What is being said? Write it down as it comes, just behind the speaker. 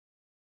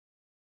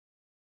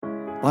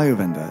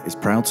BioVendor is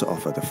proud to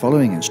offer the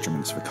following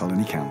instruments for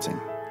colony counting: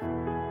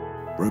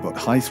 robot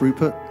high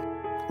throughput,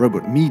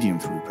 robot medium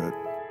throughput,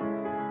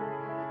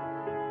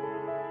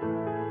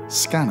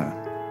 scanner,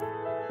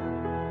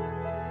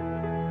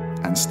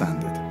 and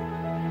standard.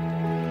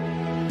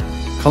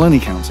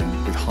 Colony counting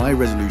with high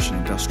resolution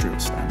industrial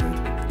standard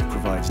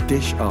provides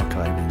dish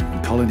archiving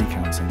and colony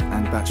counting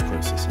and batch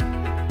processing,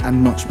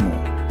 and much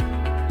more.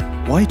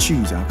 Why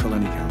choose our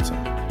colony counter?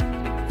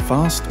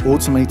 Fast,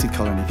 automated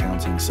colony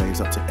counting saves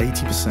up to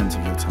 80%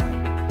 of your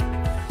time.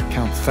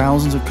 Count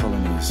thousands of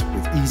colonies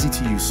with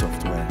easy-to-use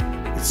software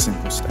with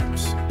simple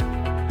steps.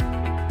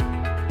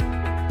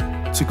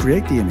 To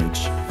create the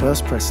image,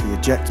 first press the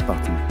eject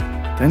button,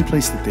 then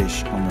place the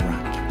dish on the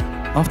rack.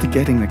 After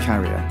getting the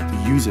carrier,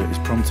 the user is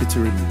prompted to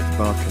remove the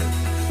barcode.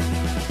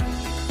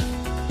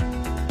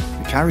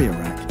 The carrier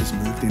rack is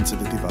moved into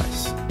the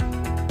device.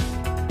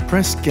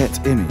 Press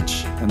Get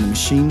Image and the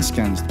machine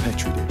scans the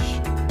Petri dish.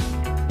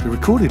 The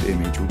recorded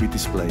image will be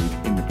displayed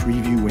in the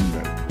preview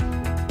window.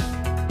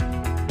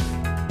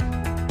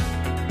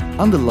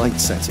 Under light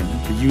setting,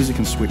 the user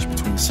can switch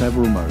between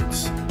several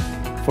modes.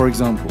 For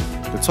example,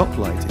 the top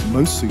light is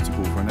most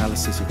suitable for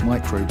analysis of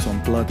microbes on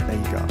blood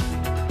agar.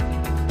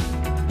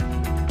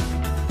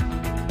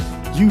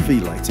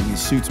 UV lighting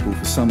is suitable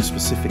for some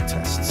specific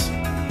tests,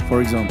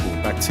 for example,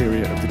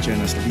 bacteria of the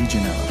genus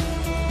Legionella.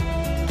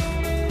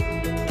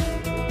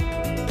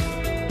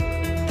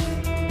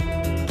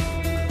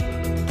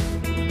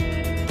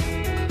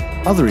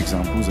 Other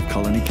examples of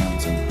colony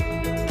counting: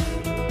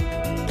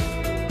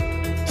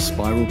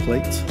 spiral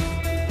plate,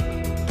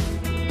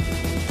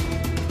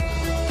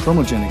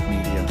 chromogenic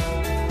media,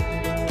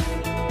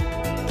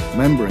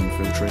 membrane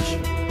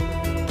filtration.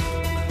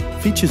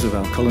 Features of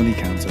our colony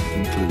counter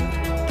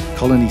include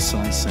colony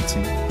size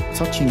setting,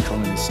 touching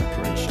colony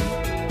separation,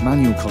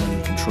 manual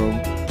colony control,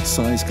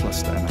 size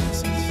cluster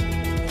analysis.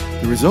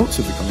 The results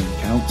of the colony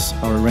counts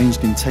are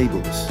arranged in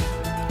tables.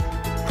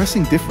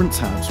 Pressing different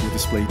tabs will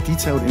display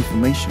detailed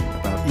information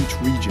about each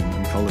region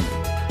and colony.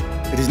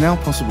 It is now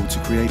possible to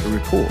create a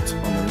report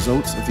on the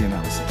results of the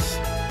analysis.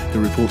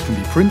 The report can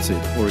be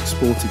printed or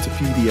exported to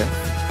PDF,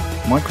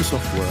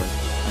 Microsoft Word,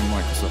 and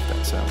Microsoft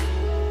Excel.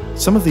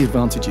 Some of the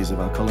advantages of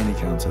our colony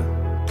counter: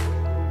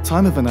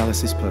 time of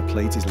analysis per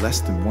plate is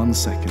less than 1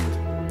 second,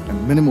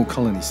 and minimal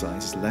colony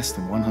size is less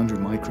than 100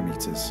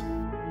 micrometers.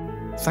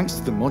 Thanks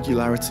to the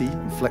modularity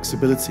and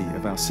flexibility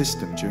of our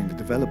system during the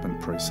development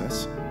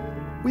process,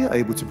 we are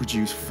able to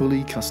produce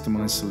fully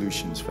customized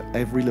solutions for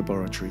every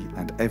laboratory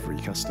and every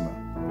customer.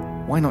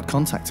 Why not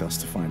contact us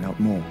to find out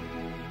more?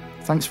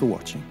 Thanks for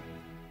watching.